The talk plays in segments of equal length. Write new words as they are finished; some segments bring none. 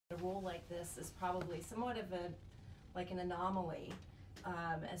role like this is probably somewhat of an anomaly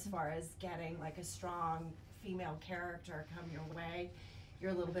as far as getting like a strong female character come your way.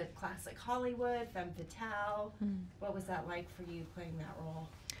 You're a little bit classic Hollywood, femme fatale. What was that like for you playing that role?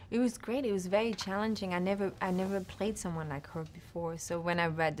 It was great. It was very challenging. I never played someone like her before. So when I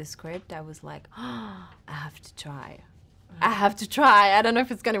read the script, I was like, oh, I have to try. I have to try. I don't know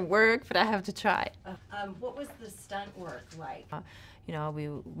if it's gonna work, but I have to try. What was the stunt work like? You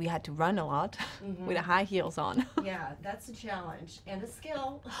know, we had to run a lot with the high heels on. Yeah, that's a challenge and a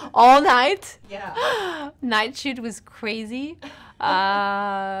skill. All night. Yeah. Night shoot was crazy.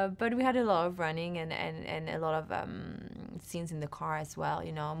 But we had a lot of running and a lot of scenes in the car as well,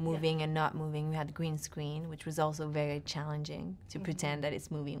 you know, moving and not moving. We had green screen, which was also very challenging to pretend that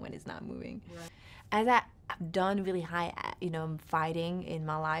it's moving when it's not moving. Right. As I've done really high, you know, fighting in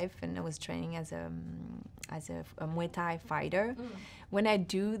my life, and I was training as a Muay Thai fighter. When I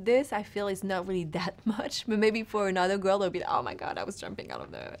do this, I feel it's not really that much, but maybe for another girl, they'll be like, oh my God, I was jumping out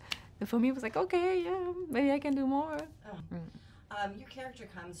of the... And for me, it was like, okay, yeah, maybe I can do more. Your character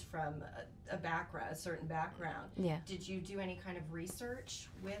comes from a background, a certain background. Yeah. Did you do any kind of research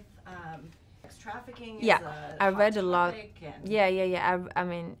with sex trafficking? Yeah, I read a lot. Yeah. I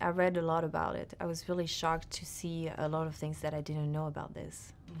mean, I read a lot about it. I was really shocked to see a lot of things that I didn't know about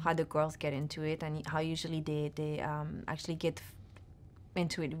this. How the girls get into it, and how usually they actually get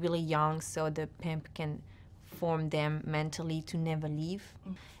into it really young, so the pimp can form them mentally to never leave.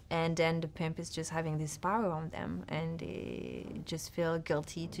 And then the pimp is just having this power on them, and they just feel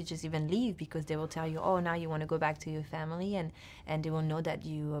guilty to just even leave, because they will tell you, oh, now you want to go back to your family, and they will know that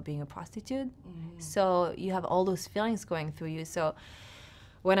you are being a prostitute. So you have all those feelings going through you. So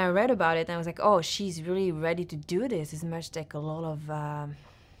when I read about it, I was like, oh, she's really ready to do this. It must take a lot of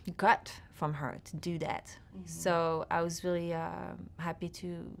gut from her to do that. So I was really happy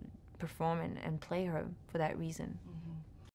to perform and play her for that reason.